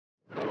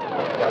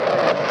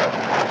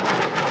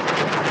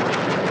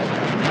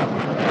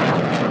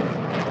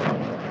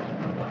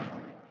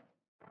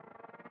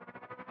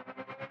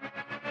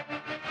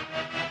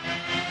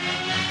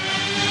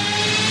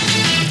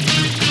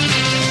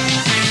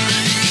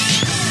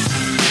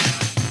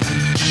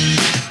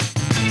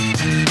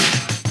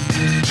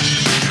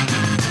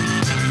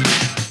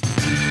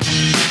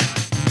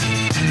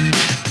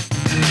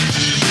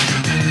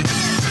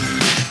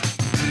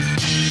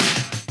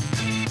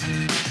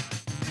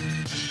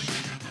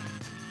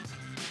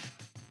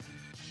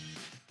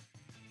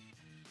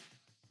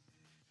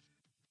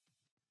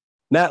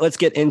Matt, let's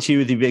get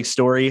into the big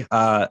story,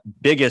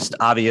 biggest,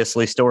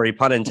 obviously, story,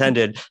 pun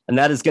intended, and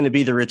that is going to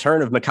be the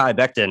return of Mekhi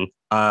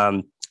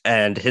Becton.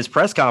 And his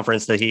press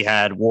conference that he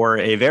had wore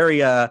a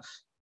very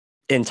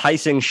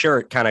enticing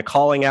shirt, kind of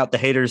calling out the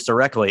haters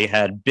directly,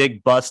 had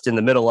big bust in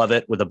the middle of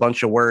it with a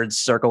bunch of words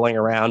circling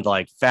around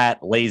like fat,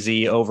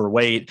 lazy,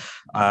 overweight,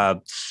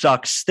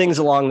 sucks, things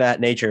along that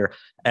nature.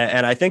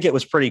 And I think it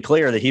was pretty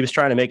clear that he was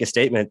trying to make a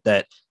statement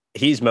that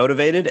he's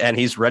motivated and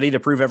he's ready to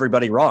prove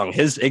everybody wrong.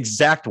 His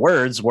exact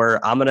words were,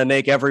 I'm going to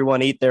make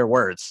everyone eat their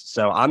words.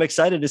 So I'm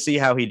excited to see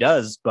how he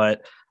does,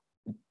 but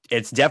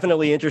it's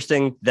definitely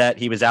interesting that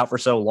he was out for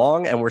so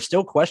long and we're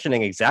still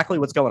questioning exactly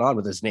what's going on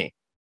with his knee.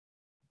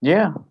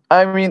 Yeah.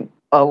 I mean,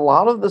 a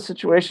lot of the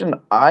situation,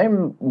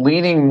 I'm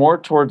leaning more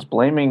towards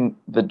blaming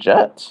the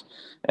Jets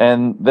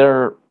and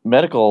their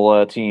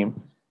medical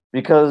team,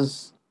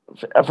 because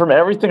from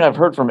everything I've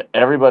heard from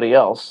everybody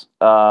else,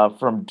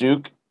 from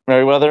Duke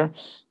Merriweather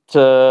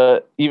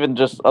to even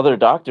just other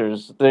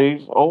doctors,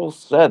 they've all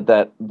said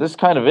that this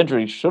kind of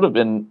injury should have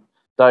been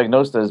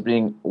diagnosed as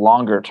being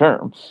longer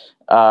term.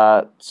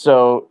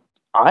 So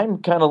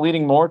I'm kind of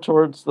leaning more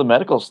towards the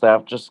medical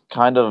staff just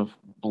kind of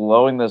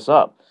blowing this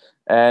up.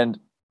 And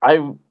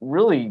I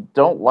really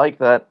don't like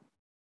that,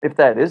 if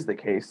that is the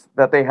case,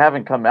 that they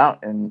haven't come out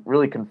and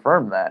really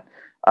confirmed that.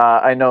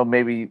 I know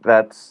maybe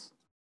that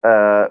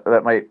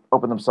might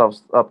open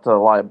themselves up to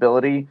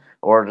liability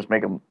or just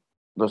make them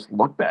just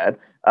look bad.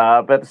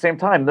 But at the same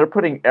time, they're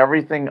putting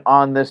everything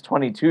on this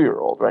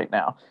 22-year-old right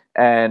now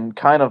and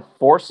kind of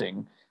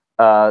forcing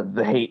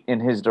the hate in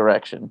his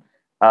direction.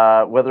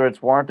 Whether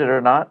it's warranted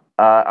or not,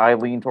 I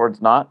lean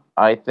towards not.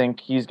 I think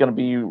he's going to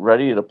be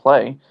ready to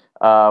play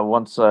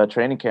once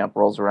training camp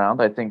rolls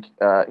around. I think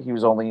he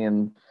was only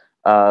in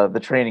the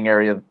training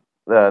area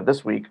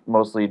this week,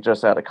 mostly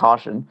just out of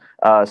caution.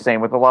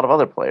 Same with a lot of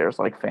other players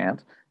like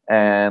Fant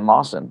and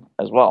Lawson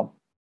as well.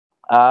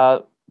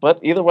 But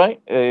either way,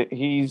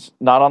 he's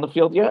not on the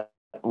field yet.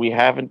 We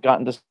haven't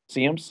gotten to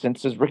see him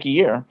since his rookie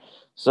year.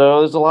 So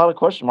there's a lot of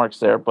question marks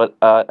there. But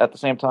at the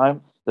same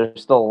time,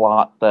 there's still a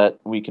lot that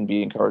we can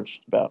be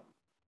encouraged about.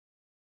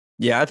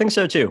 Yeah, I think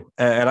so too.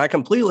 And I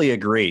completely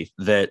agree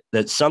that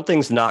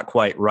something's not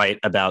quite right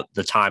about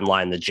the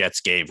timeline the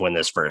Jets gave when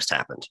this first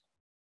happened,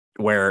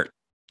 where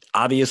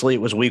obviously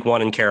it was week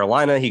 1 in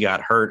Carolina. He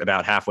got hurt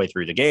about halfway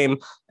through the game.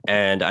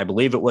 And I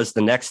believe it was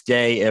the next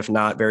day, if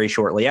not very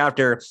shortly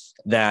after,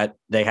 that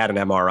they had an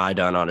MRI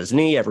done on his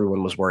knee.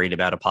 Everyone was worried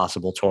about a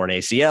possible torn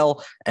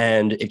ACL.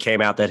 And it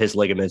came out that his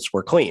ligaments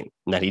were clean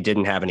and that he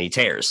didn't have any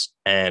tears.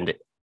 And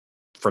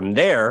from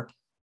there,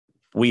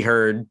 we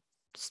heard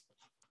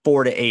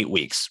 4 to 8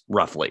 weeks,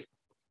 roughly.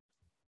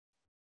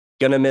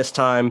 Gonna miss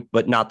time,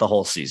 but not the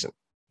whole season.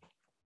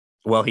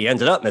 Well, he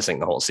ended up missing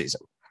the whole season.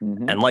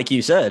 Mm-hmm. And like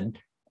you said,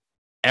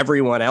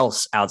 everyone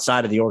else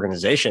outside of the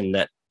organization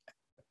that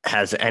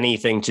has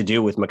anything to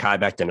do with Mekhi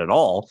Becton at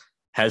all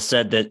has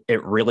said that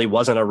it really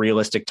wasn't a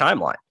realistic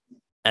timeline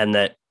and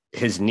that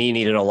his knee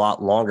needed a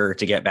lot longer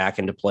to get back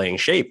into playing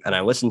shape. And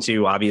I listened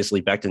to,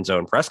 obviously, Becton's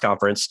own press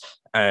conference,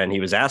 and he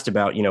was asked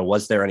about,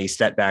 was there any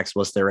setbacks?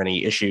 Was there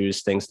any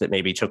issues, things that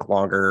maybe took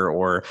longer,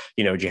 or,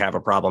 did you have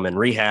a problem in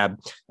rehab?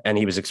 And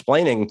he was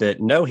explaining that,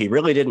 no, he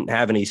really didn't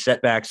have any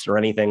setbacks or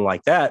anything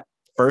like that.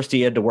 First,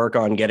 he had to work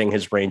on getting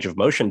his range of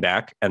motion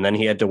back, and then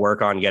he had to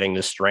work on getting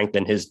the strength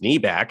in his knee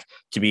back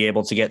to be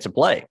able to get to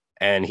play.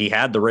 And he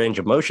had the range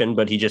of motion,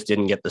 but he just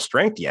didn't get the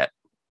strength yet.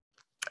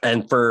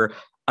 And for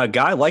a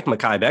guy like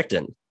Mekhi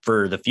Becton,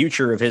 for the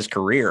future of his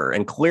career,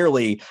 and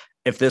clearly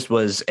if this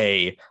was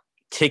a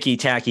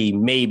ticky-tacky,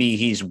 maybe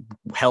he's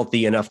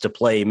healthy enough to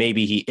play,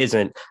 maybe he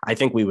isn't, I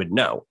think we would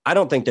know. I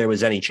don't think there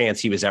was any chance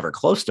he was ever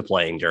close to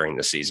playing during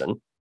the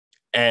season.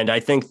 And I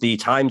think the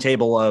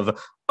timetable of,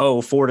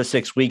 4 to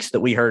 6 weeks that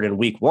we heard in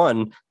week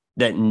 1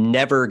 that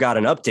never got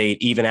an update,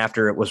 even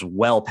after it was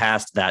well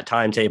past that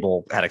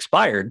timetable had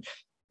expired,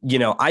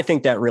 I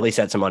think that really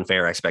set some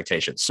unfair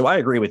expectations. So I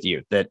agree with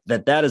you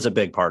that is a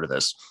big part of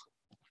this.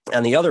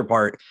 And the other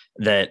part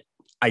that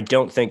I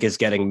don't think is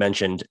getting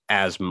mentioned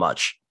as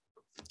much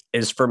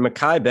is for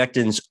Mekhi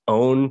Becton's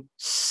own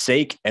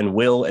sake and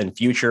will and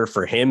future,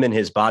 for him and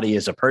his body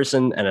as a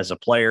person and as a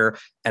player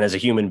and as a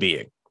human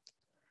being.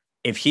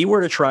 If he were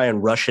to try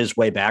and rush his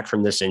way back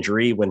from this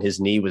injury when his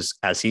knee was,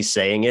 as he's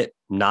saying it,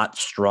 not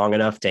strong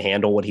enough to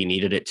handle what he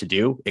needed it to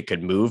do, it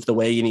could move the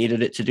way he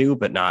needed it to do,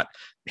 but not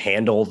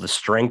handle the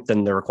strength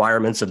and the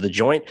requirements of the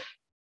joint,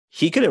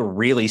 he could have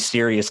really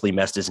seriously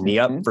messed his knee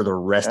up for the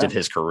rest of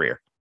his career.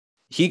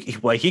 He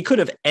could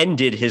have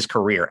ended his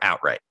career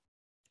outright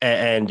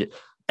and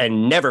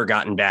never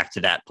gotten back to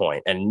that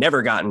point and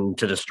never gotten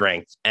to the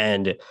strength.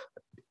 And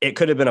it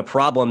could have been a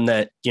problem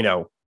that,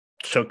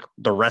 took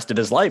the rest of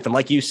his life. And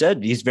like you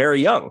said, he's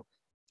very young.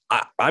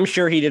 I'm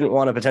sure he didn't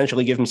want to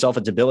potentially give himself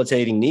a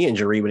debilitating knee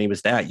injury when he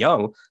was that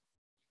young.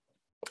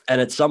 And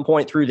at some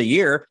point through the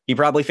year, he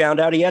probably found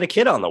out he had a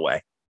kid on the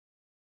way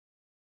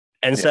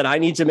and said, I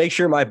need to make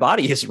sure my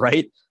body is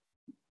right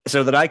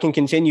so that I can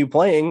continue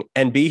playing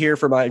and be here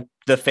for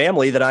the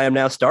family that I am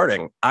now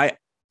starting. I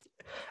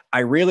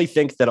really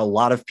think that a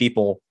lot of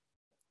people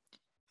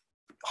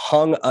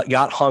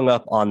got hung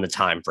up on the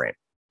time frame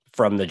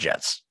from the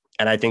Jets.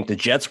 And I think the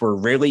Jets were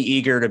really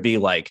eager to be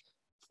like,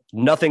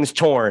 nothing's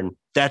torn.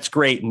 That's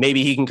great.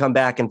 Maybe he can come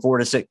back in 4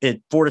 to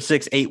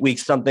 6, 8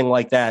 weeks, something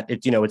like that.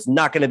 It's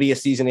not going to be a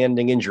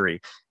season-ending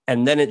injury.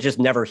 And then it just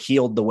never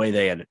healed the way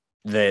they had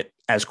that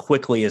as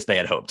quickly as they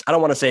had hoped. I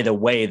don't want to say the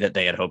way that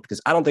they had hoped,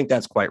 because I don't think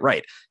that's quite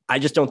right. I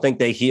just don't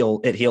think it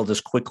healed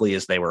as quickly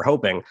as they were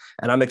hoping.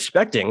 And I'm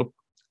expecting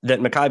that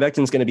Mekhi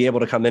Becton is going to be able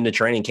to come into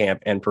training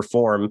camp and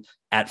perform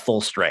at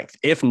full strength.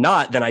 If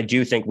not, then I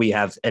do think we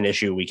have an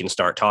issue we can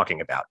start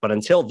talking about. But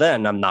until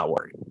then, I'm not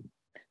worried.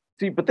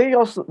 See, but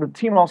the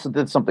team also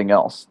did something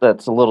else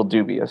that's a little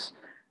dubious.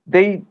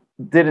 They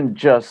didn't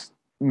just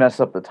mess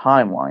up the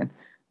timeline.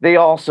 They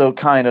also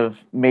kind of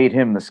made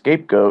him the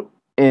scapegoat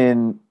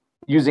in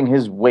using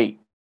his weight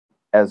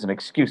as an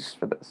excuse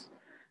for this.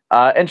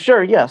 And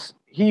sure, yes,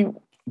 he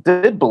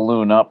did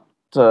balloon up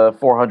to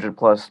 400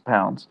 plus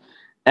pounds.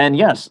 And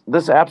yes,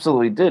 this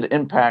absolutely did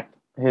impact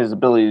his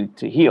ability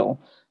to heal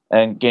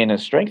and gain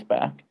his strength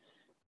back.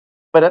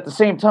 But at the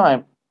same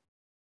time,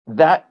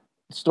 that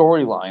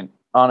storyline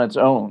on its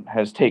own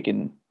has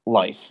taken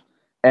life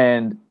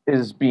and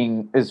is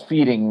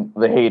feeding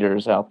the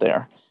haters out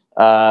there.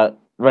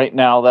 Right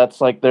now, that's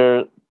like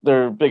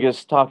their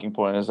biggest talking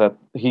point, is that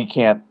he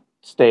can't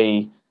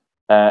stay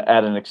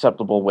at an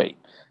acceptable weight.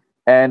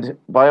 And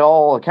by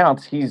all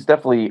accounts, he's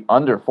definitely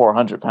under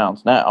 400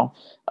 pounds now.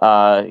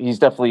 He's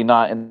definitely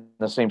not in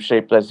the same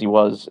shape as he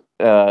was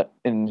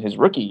in his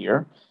rookie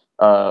year,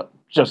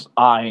 just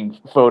eyeing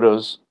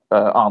photos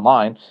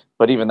online.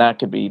 But even that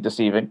could be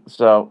deceiving.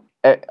 So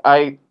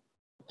I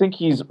think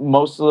he's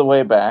most of the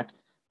way back.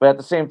 But at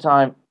the same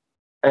time,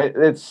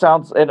 it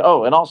sounds... And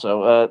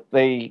also,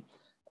 they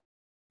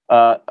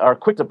are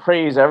quick to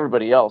praise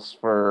everybody else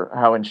for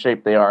how in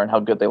shape they are and how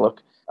good they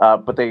look.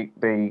 But they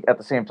at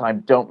the same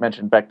time don't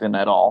mention Becton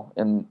at all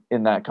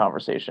in that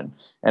conversation,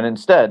 and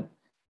instead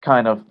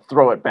kind of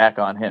throw it back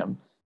on him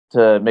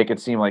to make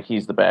it seem like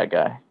he's the bad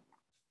guy.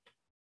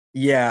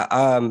 Yeah,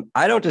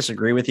 I don't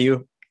disagree with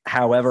you.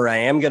 However, I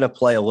am going to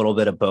play a little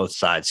bit of both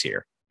sides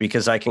here,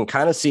 because I can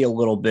kind of see a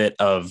little bit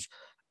of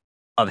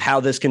how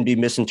this can be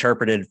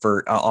misinterpreted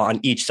for on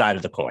each side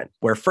of the coin.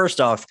 Where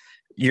first off,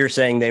 you're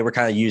saying they were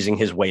kind of using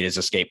his weight as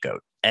a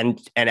scapegoat,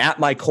 and at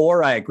my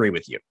core, I agree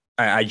with you.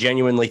 I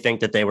genuinely think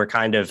that they were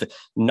kind of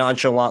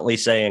nonchalantly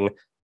saying,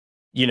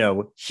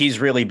 he's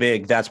really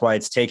big. That's why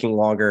it's taking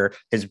longer.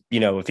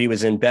 If he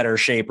was in better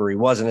shape or he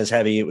wasn't as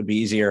heavy, it would be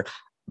easier.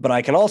 But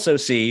I can also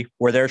see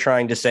where they're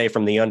trying to say,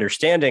 from the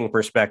understanding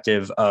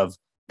perspective of,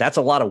 that's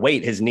a lot of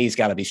weight his knees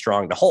got to be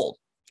strong to hold,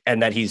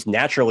 and that he's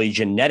naturally,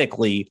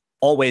 genetically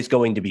always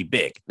going to be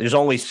big. There's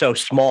only so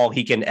small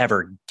he can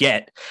ever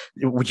get,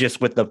 just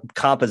with the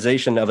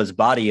composition of his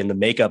body and the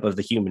makeup of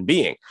the human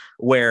being,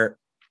 where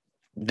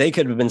they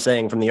could have been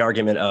saying, from the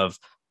argument of,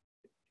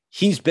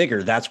 he's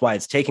bigger, that's why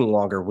it's taking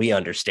longer. We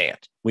understand.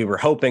 We were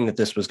hoping that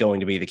this was going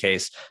to be the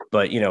case,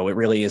 but, it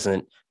really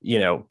isn't,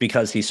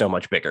 because he's so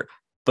much bigger.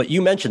 But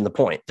you mentioned the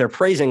point. They're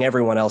praising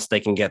everyone else they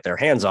can get their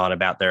hands on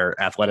about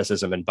their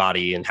athleticism and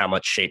body and how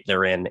much shape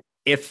they're in,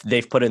 if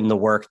they've put in the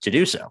work to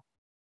do so.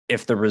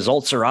 If the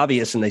results are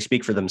obvious and they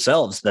speak for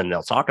themselves, then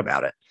they'll talk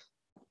about it.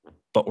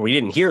 But we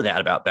didn't hear that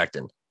about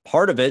Becton.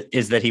 Part of it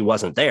is that he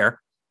wasn't there.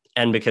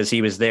 And because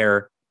he was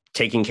there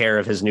taking care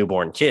of his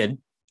newborn kid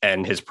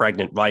and his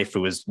pregnant wife,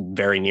 who was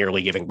very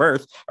nearly giving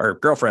birth, or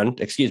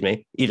girlfriend, excuse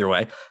me, either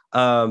way.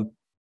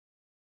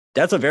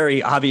 That's a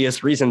very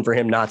obvious reason for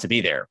him not to be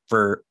there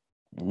for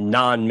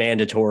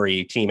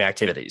non-mandatory team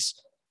activities.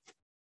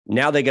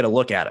 Now they get a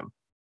look at him.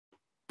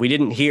 We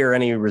didn't hear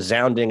any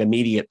resounding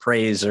immediate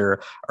praise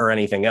or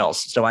anything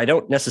else. So I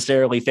don't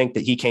necessarily think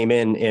that he came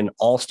in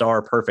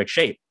all-star perfect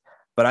shape,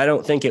 but I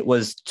don't think it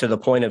was to the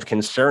point of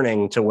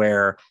concerning to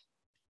where,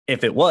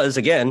 if it was,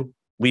 again,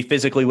 we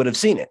physically would have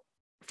seen it.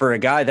 For a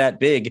guy that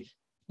big,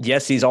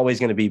 yes, he's always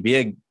going to be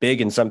big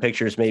in some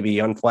pictures, maybe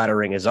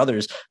unflattering as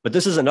others. But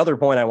this is another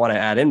point I want to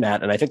add in,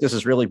 Matt, and I think this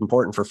is really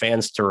important for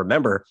fans to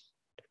remember.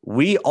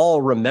 We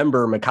all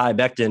remember Mekhi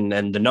Becton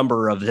and the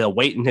number of the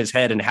weight in his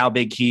head and how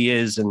big he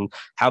is and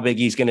how big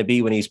he's going to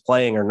be when he's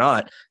playing or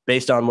not,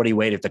 based on what he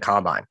weighed at the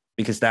combine,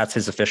 because that's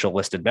his official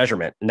listed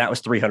measurement. And that was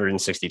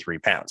 363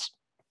 pounds.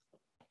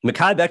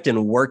 Mekhi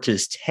Becton worked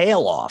his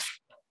tail off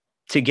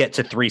to get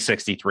to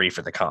 363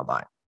 for the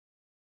combine.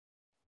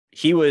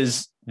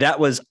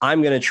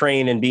 I'm going to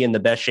train and be in the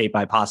best shape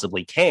I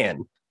possibly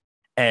can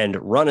and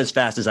run as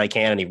fast as I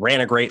can. And he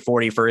ran a great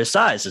 40 for his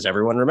size, as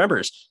everyone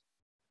remembers.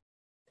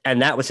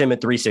 And that was him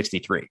at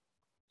 363.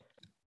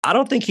 I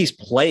don't think he's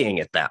playing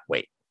at that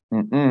weight.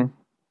 Mm-mm.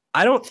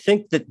 I don't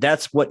think that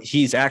that's what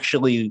he's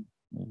actually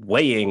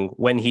weighing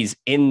when he's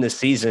in the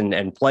season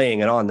and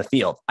playing and on the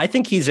field. I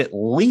think he's at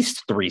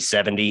least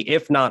 370,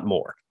 if not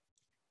more.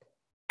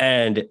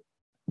 And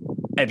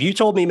if you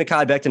told me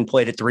Mekhi Becton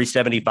played at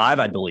 375,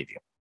 I'd believe you.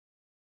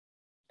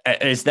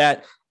 Is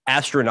that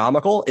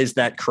astronomical? Is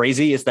that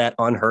crazy? Is that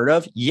unheard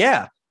of?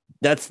 Yeah,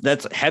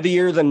 that's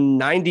heavier than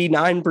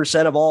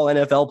 99% of all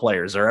NFL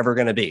players are ever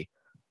going to be.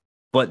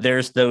 But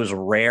there's those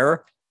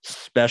rare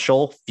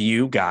special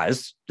few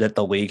guys that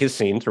the league has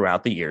seen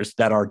throughout the years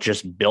that are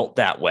just built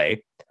that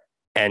way.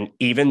 And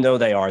even though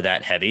they are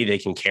that heavy, they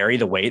can carry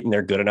the weight and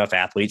they're good enough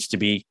athletes to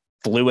be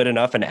fluid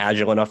enough and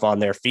agile enough on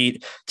their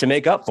feet to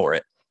make up for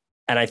it.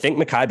 And I think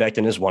Mekhi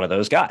Becton is one of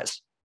those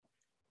guys.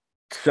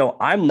 So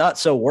I'm not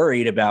so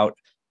worried about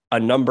a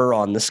number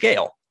on the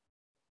scale.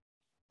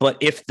 But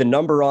if the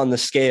number on the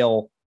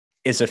scale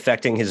is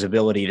affecting his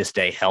ability to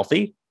stay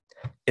healthy,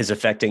 is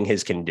affecting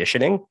his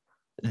conditioning,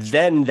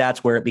 then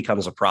that's where it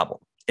becomes a problem.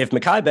 If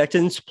Mekhi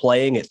Becton's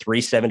playing at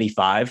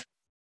 375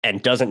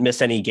 and doesn't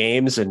miss any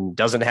games and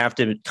doesn't have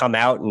to come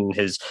out and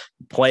his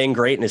playing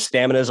great and his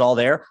stamina is all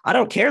there, I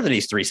don't care that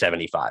he's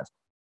 375.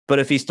 But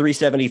if he's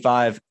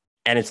 375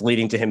 and it's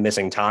leading to him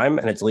missing time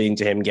and it's leading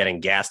to him getting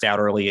gassed out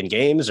early in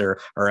games or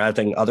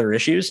having other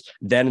issues,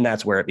 then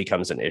that's where it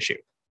becomes an issue.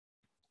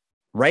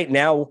 Right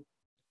now,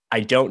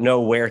 I don't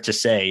know where to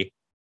say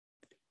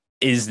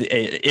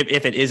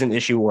if it is an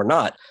issue or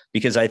not,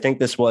 because I think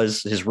this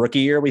was his rookie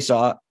year. We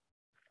saw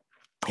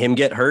him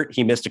get hurt.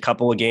 He missed a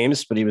couple of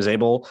games, but he was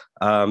able,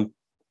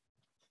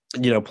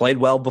 played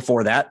well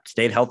before that,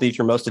 stayed healthy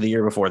through most of the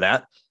year before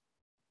that.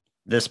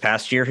 This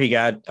past year, he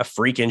got a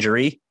freak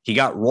injury. He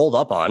got rolled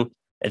up on.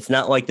 It's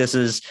not like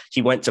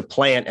he went to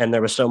plant and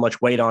there was so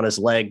much weight on his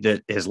leg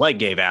that his leg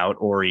gave out,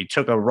 or he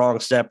took a wrong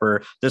step,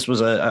 or this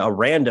was a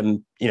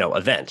random,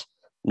 event,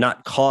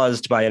 not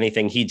caused by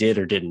anything he did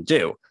or didn't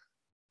do.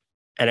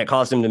 And it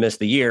caused him to miss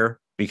the year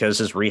because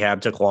his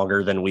rehab took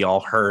longer than we all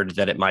heard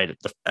that it might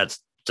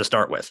to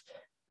start with.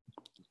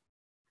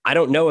 I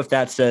don't know if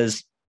that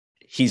says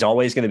he's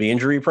always going to be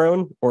injury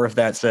prone or if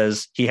that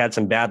says he had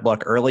some bad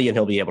luck early and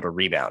he'll be able to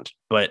rebound.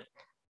 But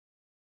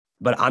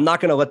I'm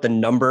not going to let the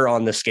number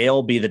on the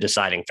scale be the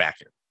deciding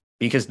factor,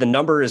 because the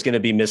number is going to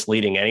be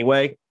misleading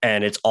anyway.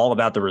 And it's all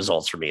about the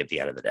results for me at the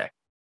end of the day.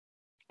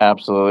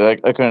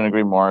 Absolutely. I couldn't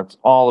agree more. It's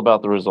all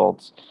about the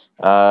results.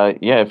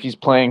 If he's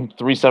playing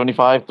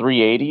 375,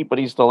 380, but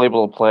he's still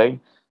able to play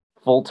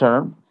full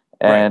term.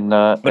 And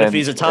but if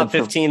he's a top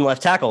 15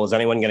 left tackle, is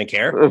anyone going to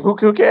care?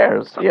 Who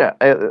cares? Yeah,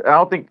 I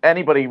don't think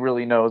anybody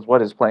really knows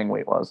what his playing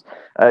weight was,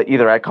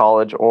 either at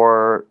college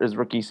or his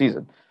rookie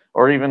season,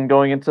 or even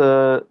going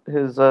into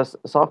his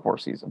sophomore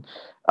season.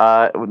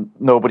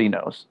 Nobody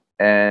knows,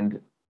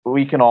 and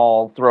we can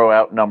all throw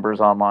out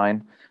numbers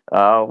online.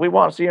 We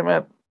want to see him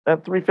at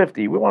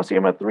 350. We want to see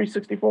him at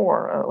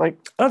 364. I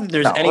don't think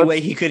there's any way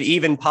he could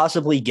even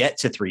possibly get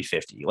to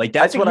 350. Like,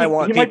 that's what I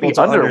want people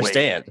to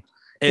understand.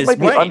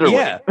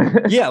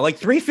 Yeah, like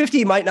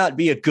 350 might not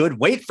be a good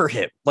weight for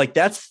him. Like,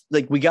 that's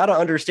like, we got to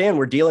understand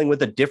we're dealing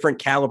with a different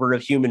caliber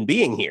of human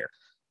being here.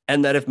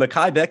 And that if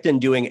Mekhi Becton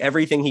doing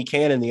everything he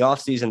can in the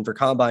offseason for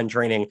combine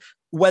training,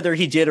 whether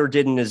he did or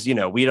didn't is,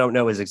 we don't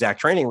know his exact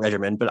training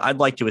regimen, but I'd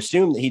like to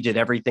assume that he did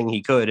everything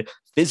he could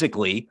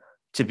physically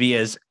to be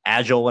as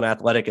agile and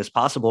athletic as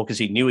possible, because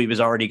he knew he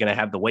was already going to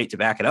have the weight to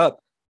back it up.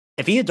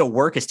 If he had to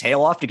work his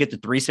tail off to get to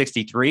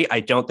 363, I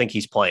don't think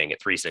he's playing at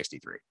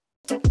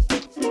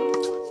 363.